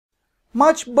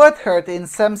Much butthurt in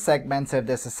some segments of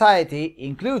the society,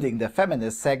 including the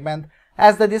feminist segment,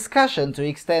 as the discussion to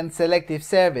extend selective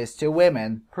service to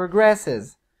women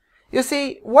progresses. You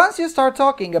see, once you start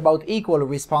talking about equal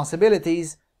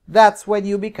responsibilities, that's when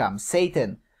you become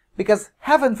Satan, because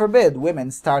heaven forbid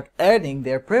women start earning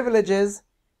their privileges.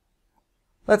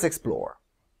 Let's explore.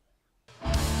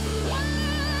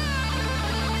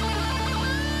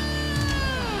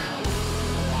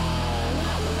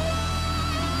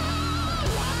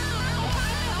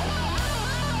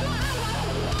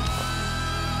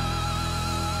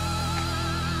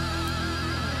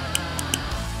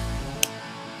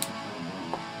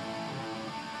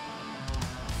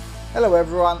 Hello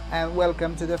everyone and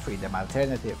welcome to the Freedom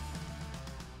Alternative.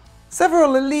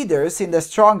 Several leaders in the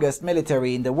strongest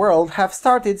military in the world have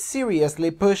started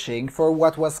seriously pushing for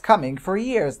what was coming for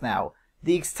years now,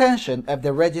 the extension of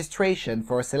the registration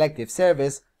for selective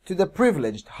service to the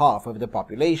privileged half of the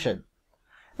population.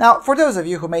 Now, for those of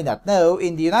you who may not know,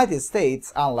 in the United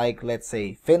States, unlike let's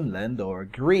say Finland or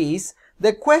Greece,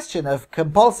 the question of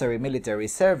compulsory military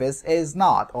service is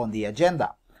not on the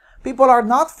agenda. People are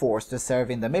not forced to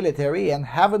serve in the military and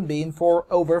haven't been for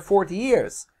over 40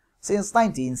 years, since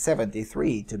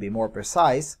 1973 to be more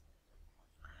precise.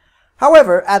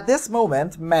 However, at this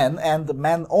moment, men and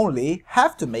men only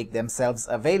have to make themselves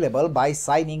available by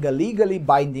signing a legally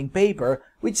binding paper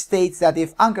which states that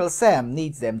if Uncle Sam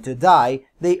needs them to die,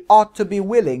 they ought to be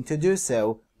willing to do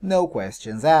so, no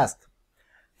questions asked.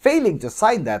 Failing to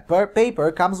sign that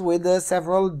paper comes with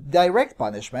several direct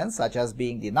punishments, such as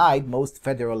being denied most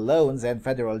federal loans and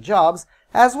federal jobs,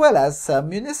 as well as some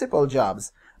municipal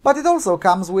jobs. But it also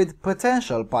comes with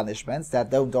potential punishments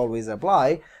that don't always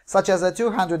apply, such as a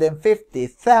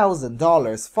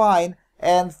 $250,000 fine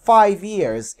and 5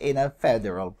 years in a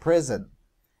federal prison.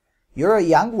 You're a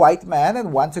young white man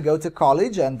and want to go to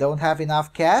college and don't have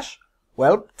enough cash?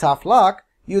 Well, tough luck.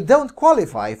 You don't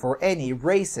qualify for any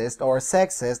racist or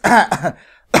sexist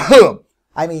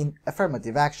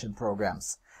affirmative action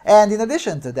programs. And in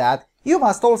addition to that, you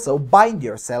must also bind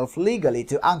yourself legally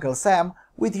to Uncle Sam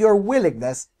with your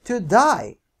willingness to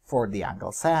die for the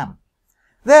Uncle Sam.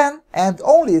 Then, and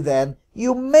only then,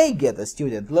 you may get a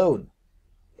student loan.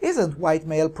 Isn't white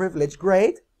male privilege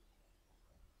great?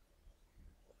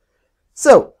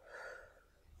 So,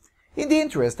 in the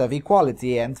interest of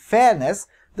equality and fairness,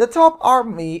 the top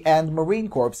Army and Marine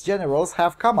Corps generals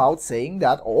have come out saying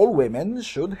that all women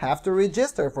should have to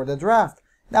register for the draft,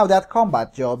 now that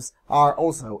combat jobs are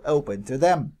also open to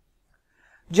them.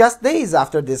 Just days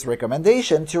after this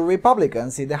recommendation, 2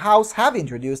 Republicans in the House have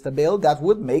introduced a bill that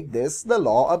would make this the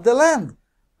law of the land.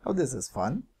 Oh, this is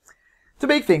fun. To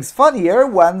make things funnier,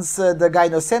 once the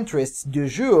gynocentrists du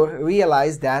jour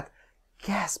realized that,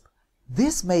 gasp,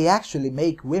 this may actually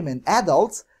make women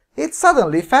adults, it's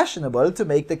suddenly fashionable to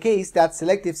make the case that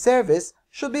selective service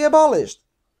should be abolished.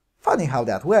 Funny how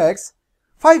that works.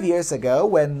 5 years ago,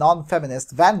 when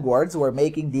non-feminist vanguards were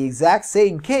making the exact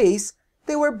same case,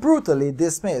 they were brutally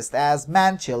dismissed as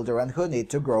man-children who need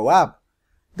to grow up.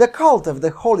 The cult of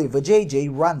the holy vajayjay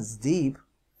runs deep.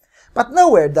 But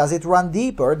nowhere does it run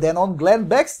deeper than on Glenn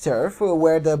Beck's turf,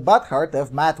 where the butthurt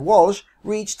of Matt Walsh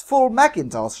reached full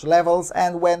Macintosh levels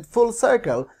and went full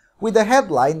circle, with a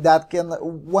headline that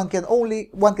one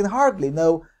can hardly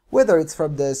know whether it's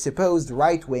from the supposed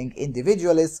right-wing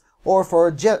individualists or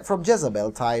from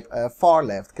Jezebel type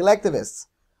far-left collectivists.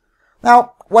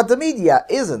 Now, what the media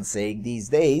isn't saying these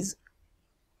days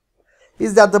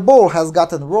is that the ball has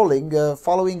gotten rolling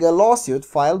following a lawsuit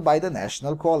filed by the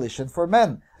National Coalition for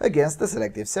Men against the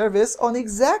selective service on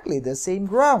exactly the same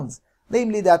grounds,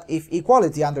 namely that if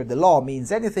equality under the law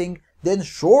means anything, then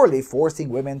surely forcing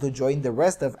women to join the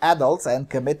rest of adults and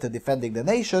commit to defending the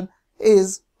nation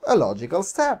is a logical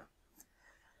step.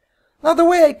 Now, the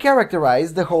way I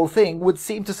characterize the whole thing would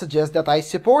seem to suggest that I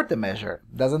support the measure,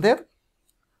 doesn't it?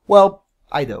 Well,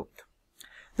 I don't.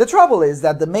 The trouble is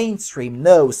that the mainstream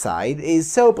no side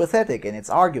is so pathetic in its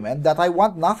argument that I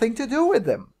want nothing to do with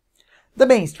them. The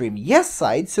mainstream yes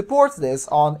side supports this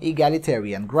on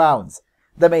egalitarian grounds.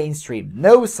 The mainstream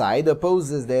no side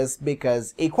opposes this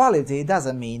because equality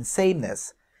doesn't mean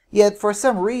sameness. Yet for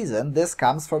some reason this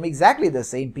comes from exactly the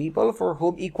same people for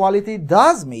whom equality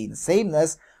does mean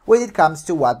sameness when it comes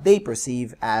to what they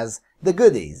perceive as the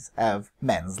goodies of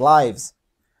men's lives.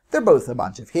 They're both a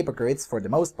bunch of hypocrites for the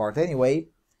most part anyway,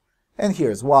 and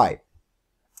here's why.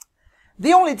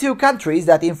 The only 2 countries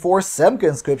that enforce some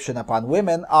conscription upon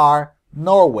women are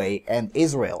Norway and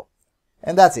Israel,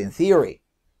 and that's in theory.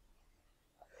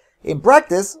 In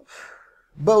practice,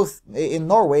 both in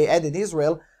Norway and in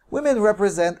Israel, women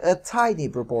represent a tiny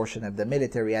proportion of the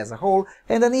military as a whole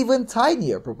and an even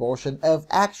tinier proportion of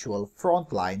actual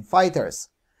frontline fighters.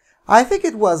 I think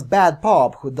it was Bad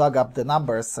Pop who dug up the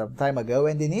numbers some time ago,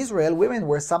 and in Israel women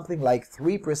were something like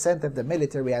 3% of the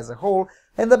military as a whole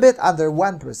and a bit under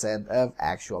 1% of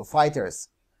actual fighters.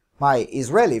 My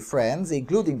Israeli friends,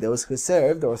 including those who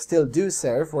served or still do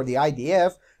serve for the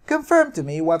IDF, confirmed to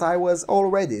me what I was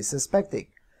already suspecting.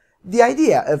 The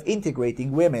idea of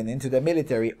integrating women into the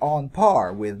military on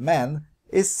par with men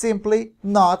is simply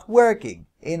not working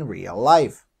in real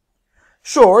life.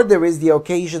 Sure, there is the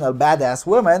occasional badass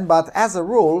woman, but as a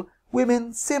rule,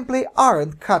 women simply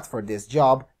aren't cut for this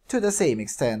job to the same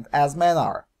extent as men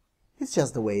are. It's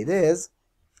just the way it is.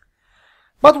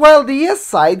 But while the yes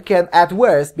side can at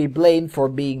worst be blamed for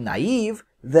being naive,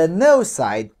 the no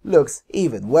side looks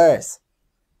even worse.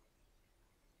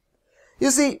 You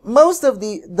see, most of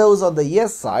those on the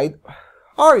yes side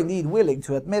are indeed willing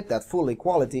to admit that full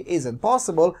equality isn't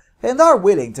possible and are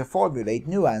willing to formulate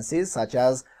nuances such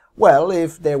as, well,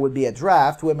 if there would be a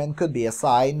draft, women could be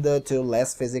assigned to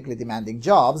less physically demanding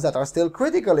jobs that are still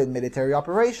critical in military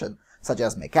operation, such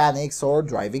as mechanics or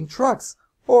driving trucks,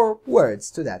 or words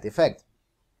to that effect.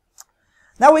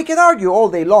 Now, we can argue all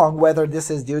day long whether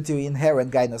this is due to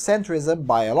inherent gynocentrism,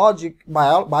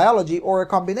 biology, or a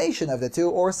combination of the two,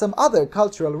 or some other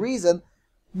cultural reason,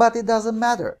 but it doesn't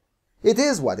matter. It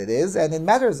is what it is, and in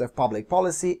matters of public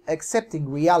policy, accepting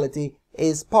reality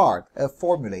is part of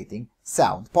formulating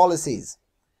sound policies.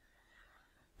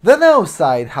 The no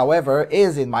side, however,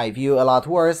 is in my view a lot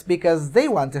worse because they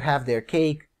want to have their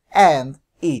cake and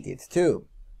eat it too.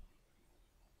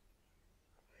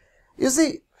 You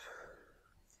see,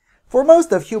 for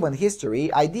most of human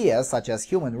history, ideas such as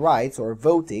human rights or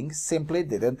voting simply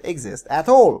didn't exist at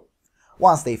all.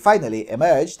 Once they finally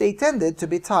emerged, they tended to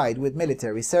be tied with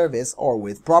military service or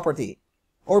with property,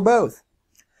 or both.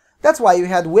 That's why you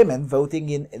had women voting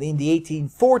in the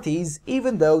 1840s,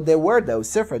 even though there were no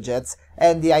suffragettes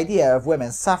and the idea of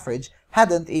women's suffrage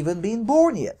hadn't even been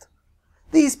born yet.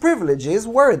 These privileges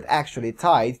weren't actually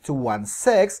tied to one's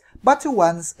sex, but to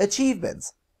one's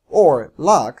achievements. Or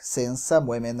luck, since some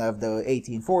women of the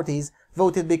 1840s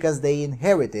voted because they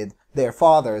inherited their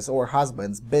father's or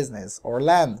husband's business or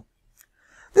land.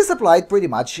 This applied pretty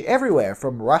much everywhere,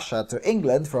 from Russia to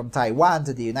England, from Taiwan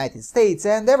to the United States,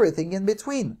 and everything in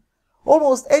between.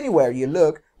 Almost anywhere you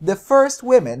look, the first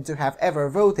women to have ever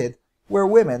voted were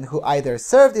women who either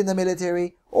served in the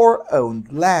military or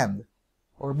owned land,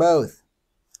 or both.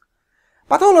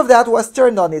 But all of that was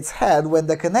turned on its head when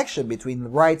the connection between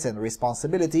rights and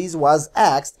responsibilities was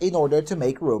axed in order to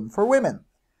make room for women.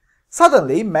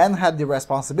 Suddenly, men had the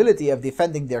responsibility of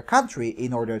defending their country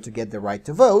in order to get the right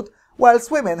to vote, whilst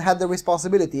women had the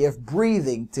responsibility of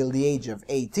breathing till the age of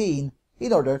 18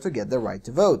 in order to get the right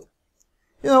to vote.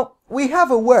 You know, we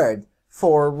have a word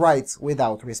for rights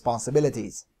without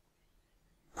responsibilities.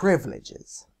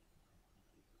 Privileges.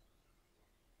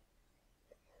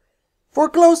 For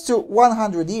close to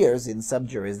 100 years in some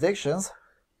jurisdictions,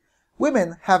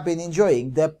 women have been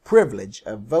enjoying the privilege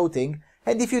of voting,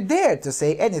 and if you dare to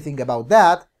say anything about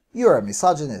that, you're a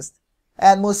misogynist.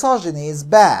 And misogyny is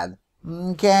bad,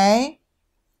 okay?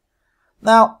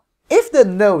 Now, if the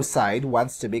no side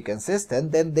wants to be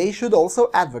consistent, then they should also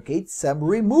advocate some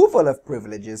removal of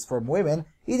privileges from women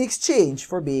in exchange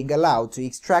for being allowed to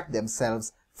extract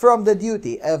themselves from the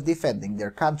duty of defending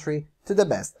their country to the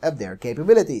best of their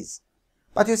capabilities.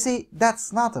 But you see,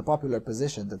 that's not a popular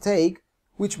position to take,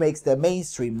 which makes the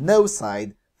mainstream no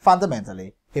side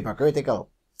fundamentally hypocritical.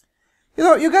 You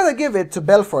know, you gotta give it to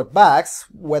Belfort Bax,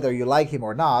 whether you like him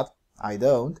or not. I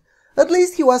don't. At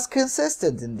least he was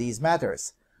consistent in these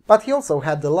matters. But he also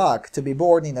had the luck to be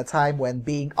born in a time when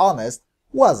being honest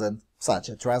wasn't such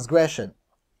a transgression.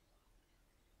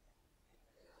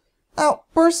 Now,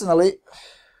 personally,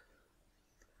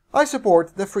 I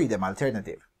support the freedom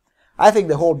alternative. I think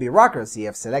the whole bureaucracy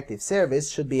of selective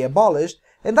service should be abolished,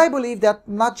 and I believe that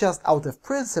not just out of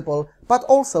principle, but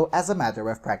also as a matter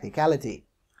of practicality.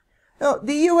 Now,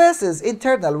 the US's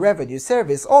Internal Revenue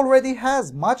Service already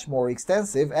has much more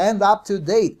extensive and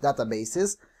up-to-date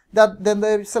databases than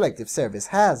the Selective Service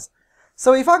has.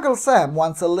 So if Uncle Sam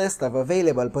wants a list of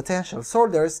available potential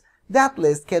soldiers, that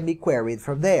list can be queried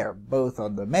from there, both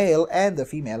on the male and the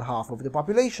female half of the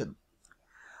population.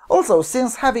 Also,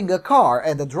 since having a car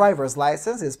and a driver's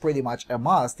license is pretty much a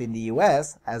must in the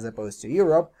US, as opposed to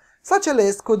Europe, such a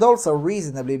list could also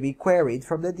reasonably be queried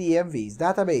from the DMV's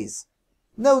database.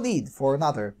 No need for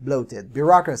another bloated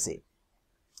bureaucracy.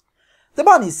 The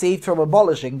money saved from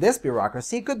abolishing this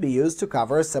bureaucracy could be used to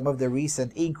cover some of the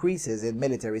recent increases in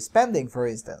military spending, for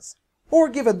instance. or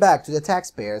given back to the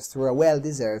taxpayers through a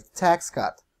well-deserved tax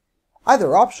cut.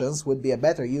 Either options would be a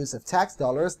better use of tax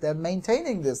dollars than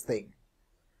maintaining this thing.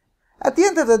 At the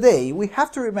end of the day, we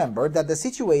have to remember that the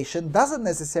situation doesn't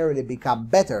necessarily become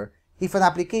better if an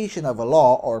application of a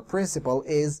law or principle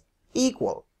is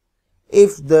equal.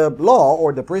 If the law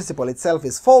or the principle itself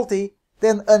is faulty,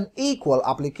 then an equal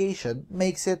application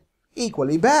makes it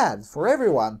equally bad for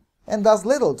everyone and does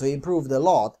little to improve the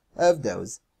lot of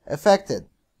those affected.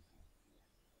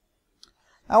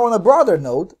 Now, on a broader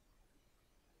note,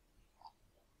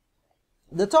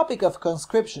 the topic of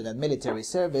conscription and military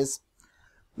service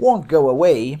won't go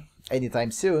away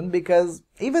anytime soon, because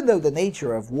even though the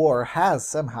nature of war has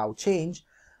somehow changed,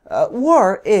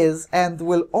 war is and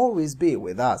will always be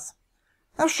with us.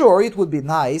 Now sure, it would be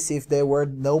nice if there were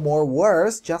no more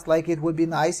wars, just like it would be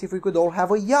nice if we could all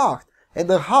have a yacht and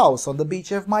a house on the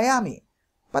beach of Miami.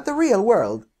 But the real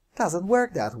world doesn't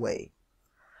work that way.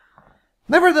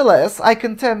 Nevertheless, I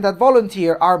contend that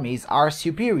volunteer armies are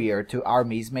superior to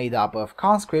armies made up of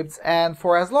conscripts, and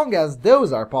for as long as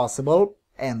those are possible,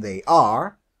 and they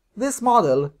are, this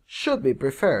model should be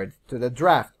preferred to the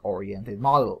draft-oriented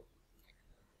model.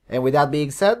 And with that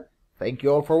being said, thank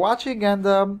you all for watching,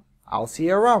 and I'll see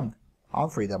you around on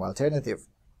Freedom Alternative.